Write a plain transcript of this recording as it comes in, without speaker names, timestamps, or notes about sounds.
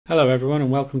Hello everyone and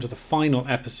welcome to the final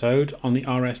episode on the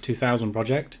RS2000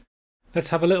 project.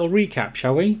 Let's have a little recap,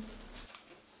 shall we?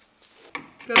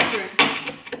 Go for it.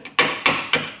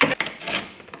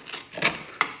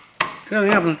 It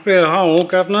only happens to be a hole,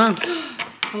 Governor.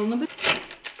 Hole number.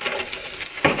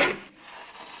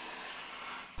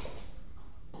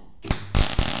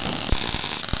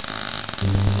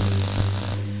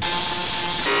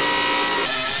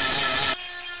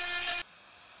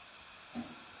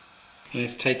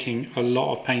 It's taking a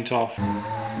lot of paint off.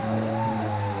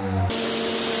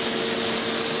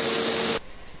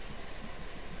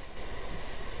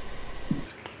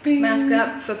 Mask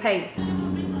up for paint.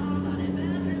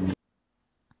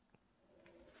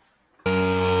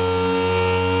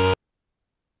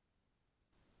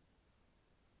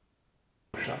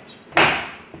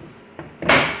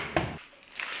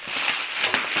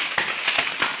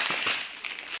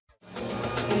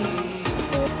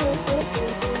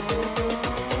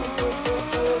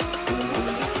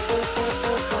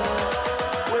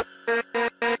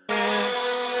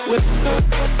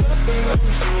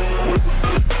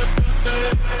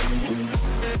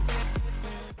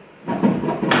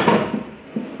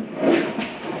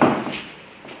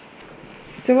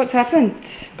 So what's happened?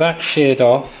 That sheared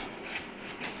off.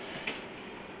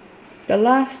 The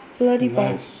last bloody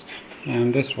bolt.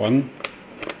 And this one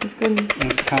It's gone.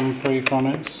 has come free from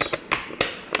its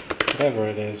whatever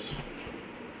it is.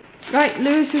 Right,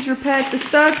 Lewis has repaired the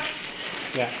studs.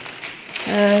 Yeah.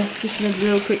 Just a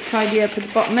real quick tidy up at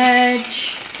the bottom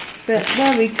edge. But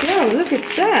there we go, look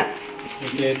at that.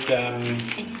 We did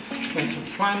some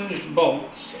flanged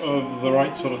bolts of the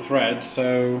right sort of thread,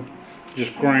 so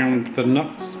just ground the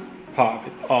nuts part of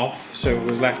it off, so it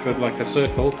was left with like a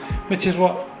circle, which is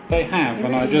what they have,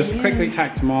 and I just quickly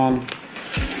tacked them on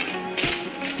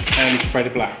and sprayed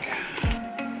it black.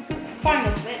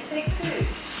 Final bit, take two.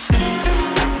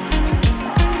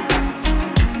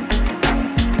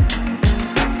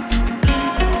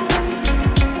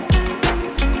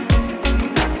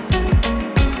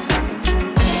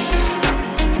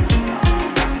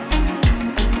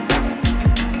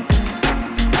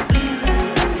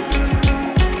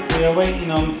 We are waiting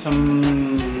on some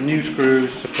new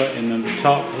screws to put in the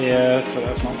top here, so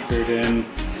that's not screwed in.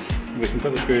 We can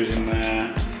put the screws in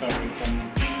there, but we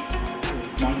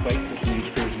might wait for some new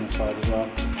screws in the side as well.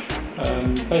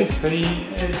 Basically,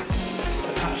 it's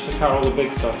attached to the car, all the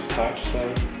big stuff's attached,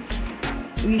 so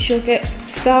We shall get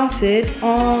started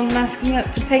on masking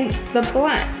up to paint the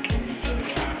black.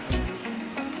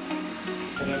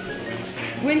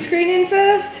 Windscreen in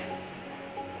first?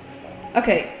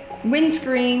 Okay,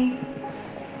 windscreen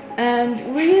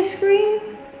and rear screen?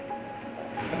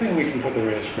 I think we can put the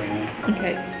rear screen in.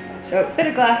 Okay, so a bit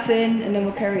of glass in and then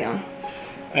we'll carry on.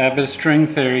 A bit of string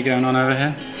theory going on over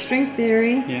here. String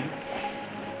theory. Yeah.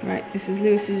 Right, this is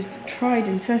Lewis's tried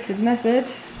and tested method.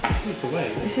 This is the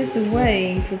way. This is the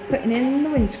way for putting in the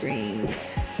windscreens.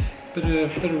 Bit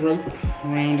of rope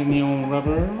around in the old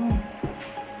rubber.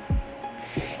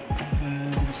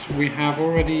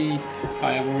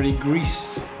 I have already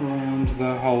greased around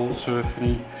the hole, so if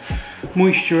any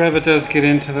moisture ever does get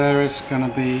into there, it's going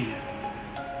to be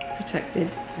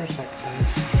Protected.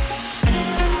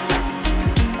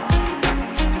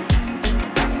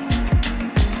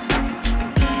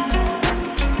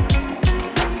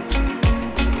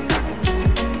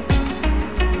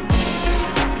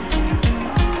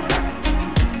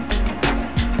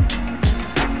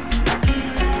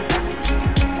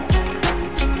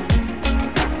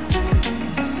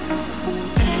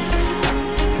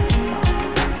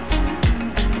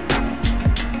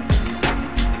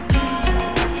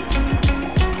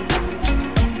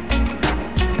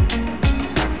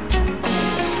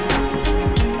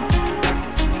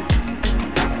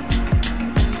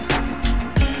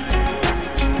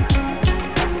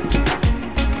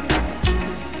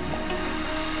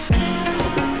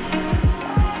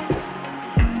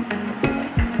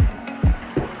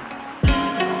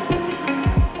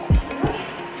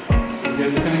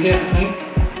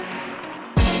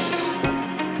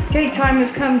 Okay, time has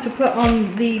come to put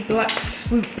on the black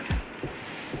swoop.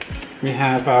 We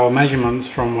have our measurements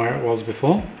from where it was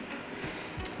before,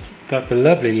 that the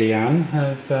lovely Leanne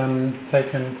has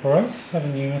taken for us,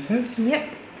 haven't you, Mrs? Yep,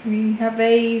 we have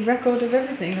a record of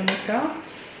everything on this car.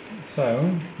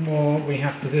 So, what we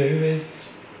have to do is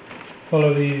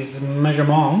follow these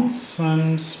measurements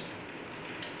and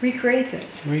Recreate it.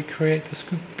 recreate the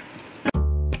scoop.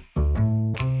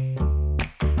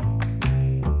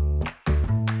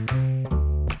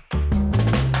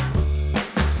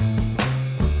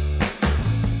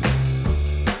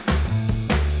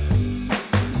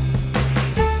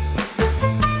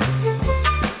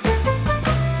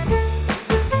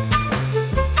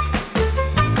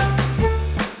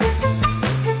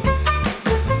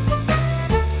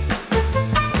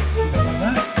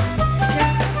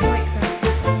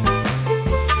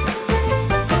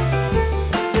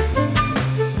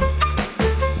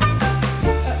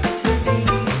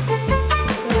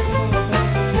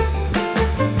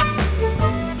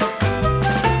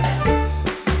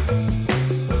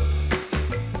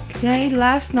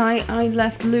 last night I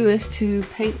left Lewis to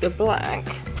paint the black,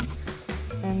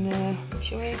 and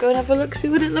shall we go and have a look, see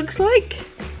what it looks like?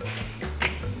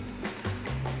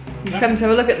 You've come to have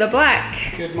a look at the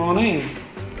black. Good morning.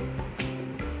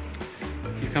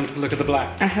 You've come to look at the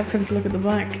black. I have come to look at the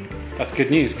black. That's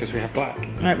good news because we have black.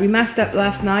 Right, we masked up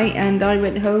last night and I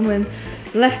went home and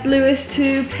left Lewis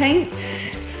to paint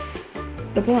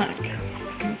the black.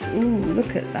 Ooh,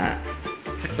 look at that.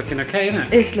 It's looking okay, isn't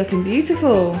it? It's looking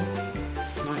beautiful.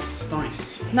 Nice,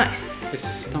 nice. Nice.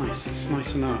 It's nice, it's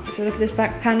nice enough. So look at this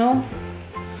back panel.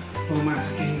 All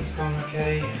masking's gone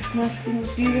okay. Masking's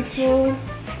beautiful.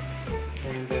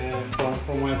 And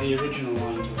from where the original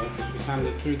lines were, because we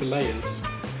sanded through the layers,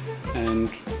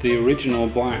 and the original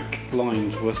black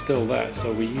lines were still there,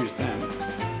 so we used them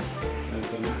as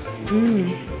the masking.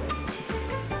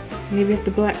 Here we have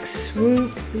the black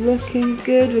swoop, looking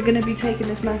good. We're going to be taking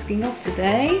this masking off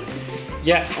today.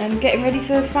 Yeah. And getting ready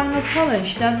for the final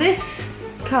polish. Now this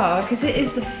car, because it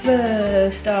is the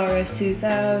first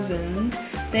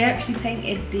RS2000, they actually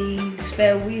painted the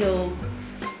spare wheel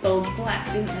bulge black,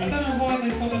 didn't they? I don't know why they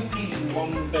bothered painting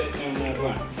one bit down there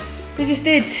black. They just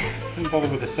did. Didn't bother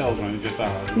with the cells or anything, just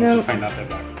that. No. Just paint that bit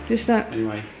black. Just that.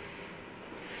 Anyway.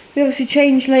 We obviously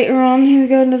changed later on. Here we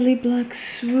go, lovely black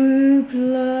swoop,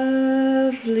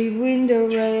 lovely window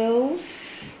rails.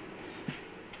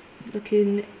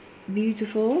 Looking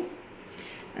beautiful.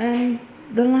 And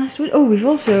the last one, oh, we've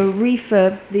also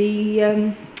refurbed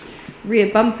the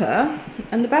rear bumper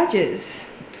and the badges.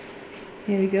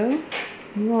 Here we go.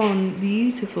 One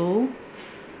beautiful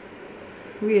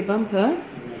rear bumper.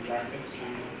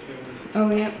 Oh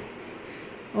yeah.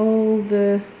 All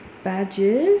the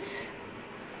badges.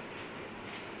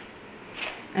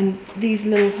 And these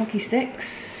little hockey sticks.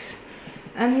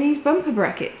 And these bumper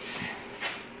brackets.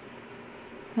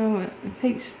 Oh, the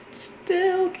paint's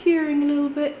still curing a little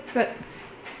bit, but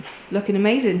looking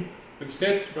amazing. Looks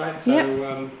good, right?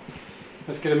 So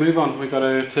let's get a move on.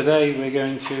 Today we're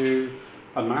going to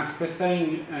unmask this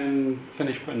thing and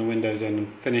finish putting the windows in and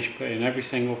finish putting every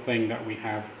single thing that we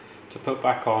have to put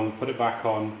back on, put it back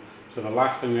on. So the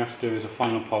last thing we have to do is a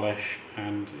final polish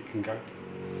and it can go.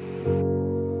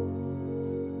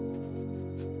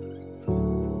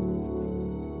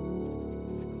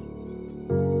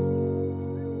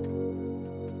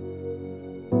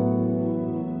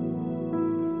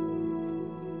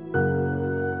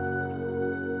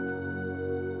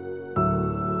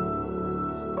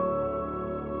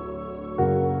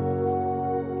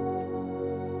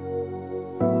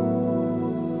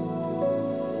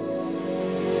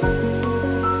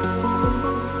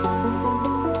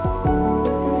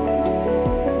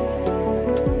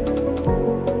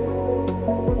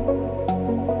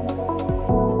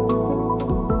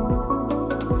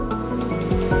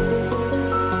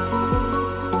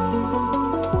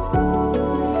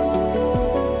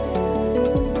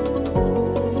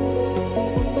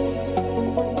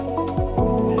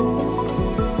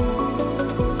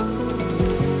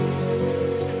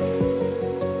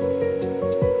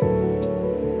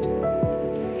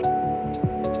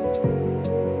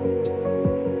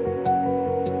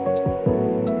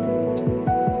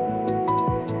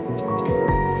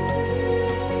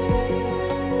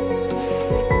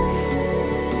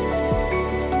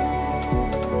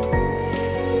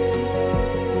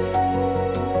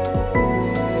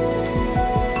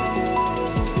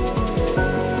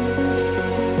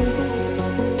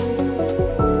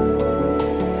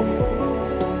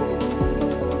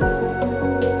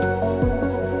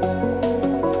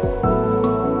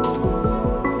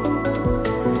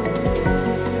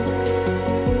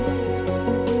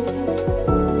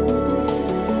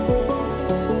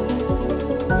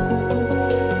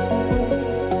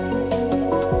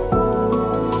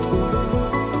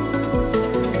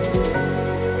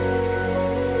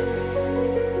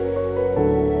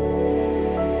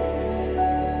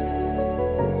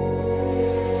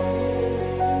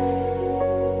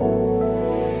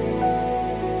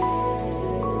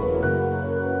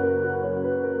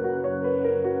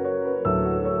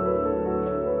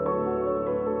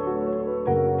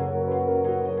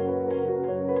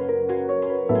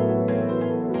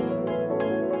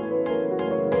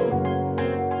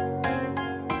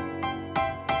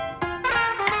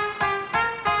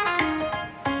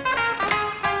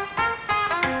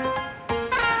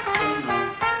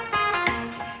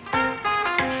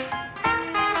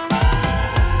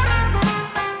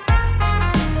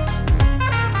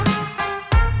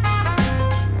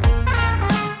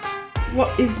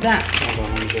 What is that? Hold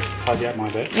on, let me just tidy up my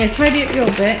bit. Yeah, tidy up your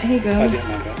bit. Here you go. Tidy up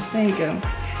my bit. There you go.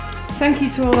 Thank you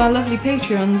to all our lovely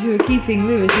Patreons who are keeping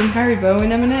Lewis in Haribo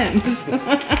and M&M's.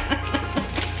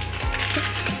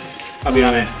 I'll be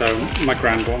honest though, my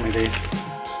gran bought me these.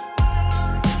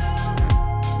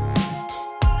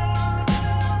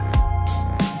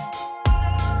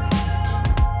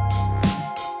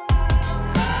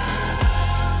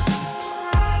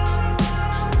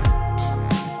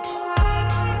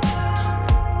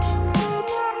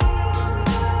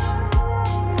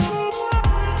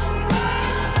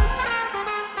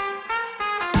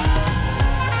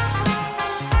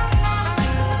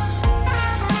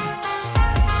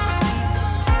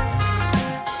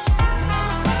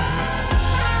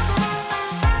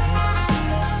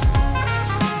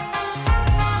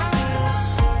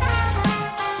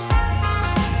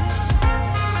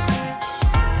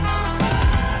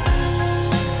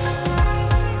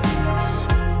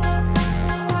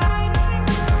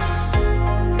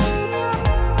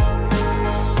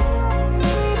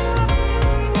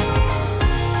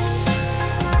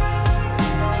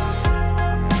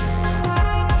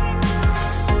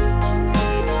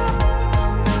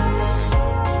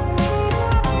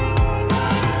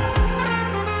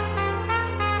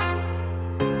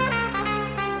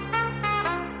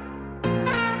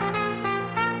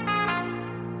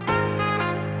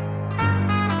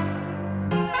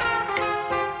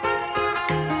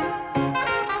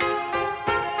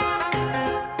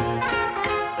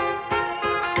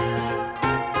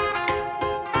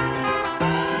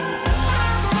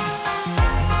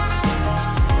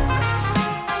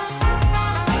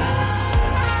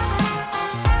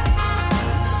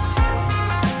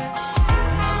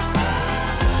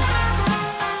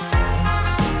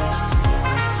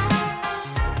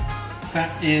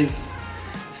 That is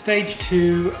stage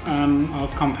 2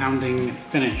 of compounding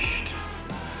finished.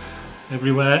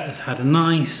 Everywhere has had a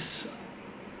nice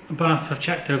bath. I've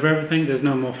checked over everything, there's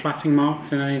no more flatting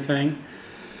marks in anything.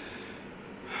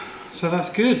 So that's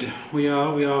good, we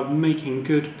are making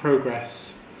good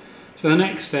progress. So the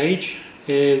next stage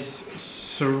is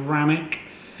ceramic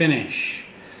finish.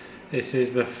 This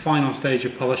is the final stage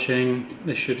of polishing.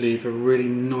 This should leave a really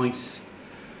nice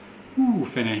ooh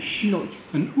finish. Nice.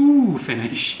 An ooh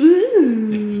finish.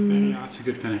 Ooh. That's a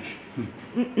good finish.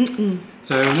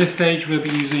 So on this stage we'll be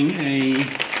using a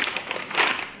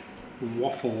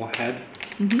waffle head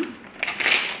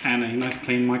and a nice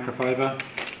clean microfiber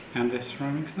and this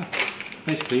ceramic stuff.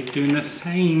 Basically doing the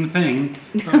same thing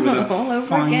but with a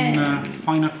finer,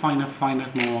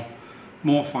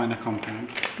 more finer compound.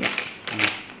 Yeah.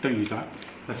 Don't use that.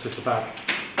 That's just a bag.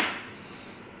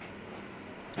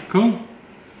 Cool.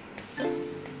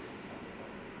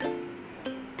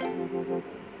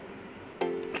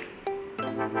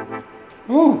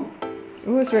 Oh!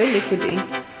 Oh, it's very liquidy.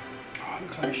 Oh, it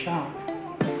looks like a shark.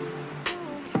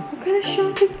 What kind of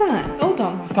shark is that? Hold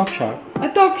on. A dog shark.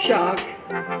 A dog shark?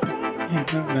 Yeah,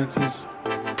 that's his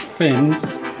fins.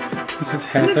 This is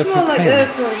head, it that's looks more his like tail.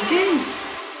 Earthworm Jim.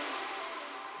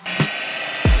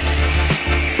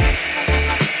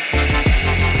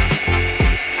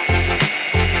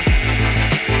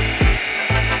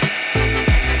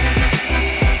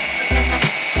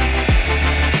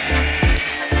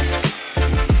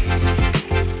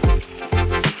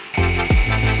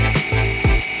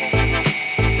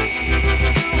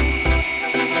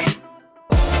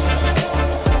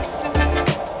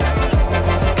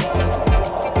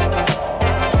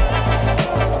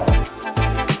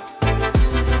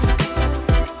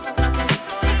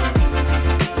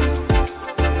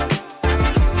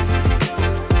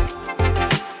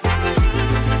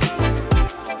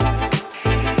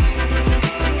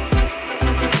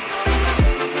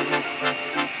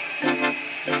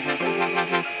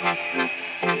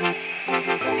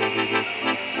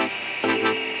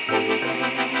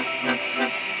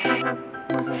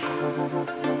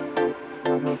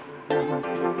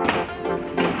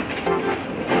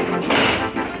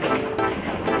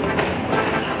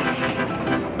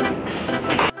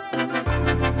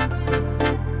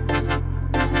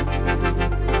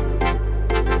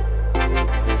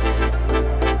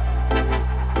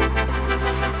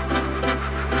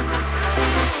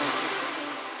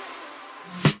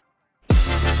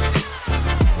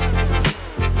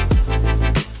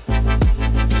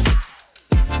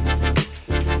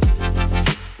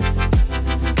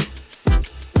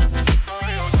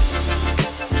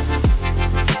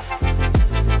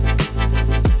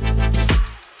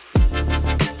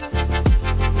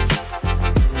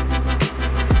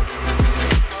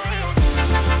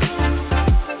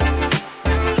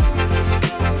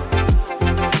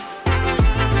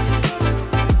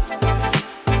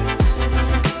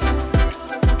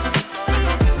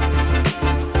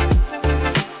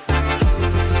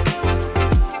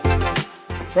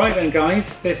 Right then guys,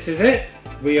 this is it.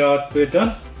 We're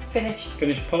done. Finished.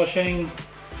 Finished polishing.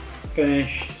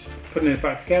 finished putting it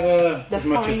back together The as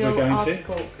much as we're final going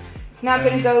article. to. It's now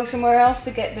going to go somewhere else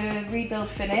to get the rebuild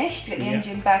finished, to get the Yeah.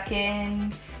 engine back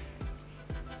in,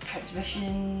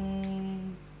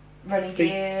 transmission, running Seats,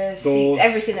 gears, doors,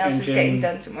 everything else engine, is getting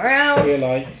done somewhere else. Rear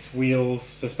lights, wheels,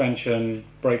 suspension,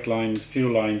 brake lines,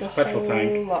 fuel lines, The petrol whole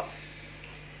tank. lot.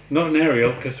 Not an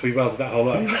aerial because we welded that whole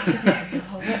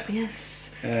up. Yes.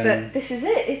 But this is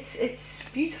it. It's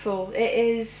beautiful. It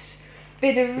is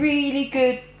been a really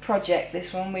good project.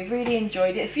 This one we've really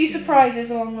enjoyed it. A few surprises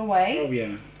along the way. Oh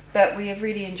yeah. But we have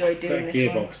really enjoyed doing That this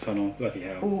gearbox tunnel, bloody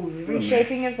hell. one. Ooh, the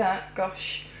reshaping of that,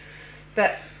 gosh.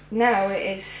 But now it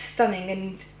is stunning,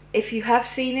 and if you have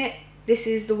seen it, this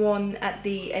is the one at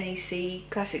the NEC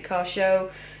Classic Car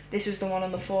Show. This was the one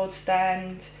on the Ford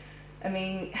stand. I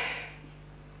mean,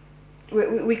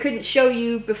 we couldn't show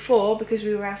you before because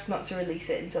we were asked not to release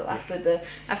it until after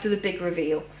the big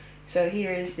reveal. So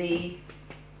here is the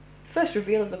first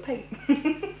reveal of the paint.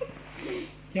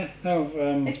 Yeah, no.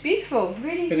 It's beautiful.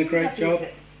 Really, It's been a great happy with job.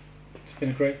 it. It's been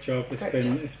a great job.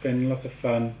 It's been lots of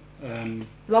fun.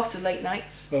 Lots of late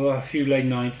nights. Well, a few late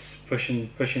nights pushing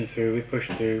through. We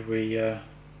pushed through.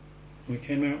 We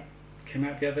came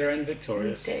out the other end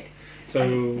victorious. We did.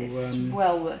 So It's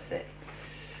well worth it.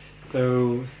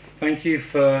 So thank you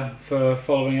for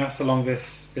following us along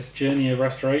this journey of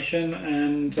restoration,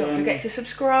 and Don't forget to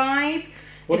subscribe.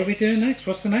 What are we doing next?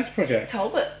 What's the next project?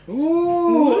 Talbot.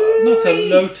 Ooh, not a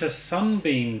Lotus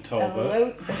Sunbeam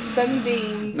Talbot. A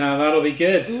Sunbeam. Now that'll be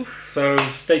good. Oof. So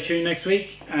stay tuned next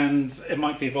week, and it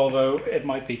might be Volvo, it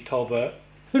might be Talbot.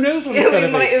 Who knows what it's going to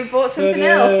be? We might have bought something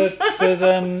else.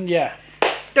 else. Yeah.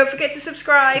 Don't forget to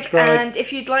subscribe, and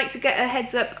if you'd like to get a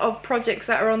heads up of projects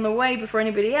that are on the way before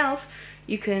anybody else,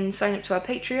 you can sign up to our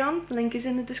Patreon. The link is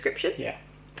in the description. Yeah.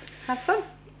 Have fun.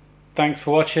 Thanks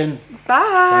for watching. Bye.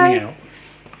 Signing out.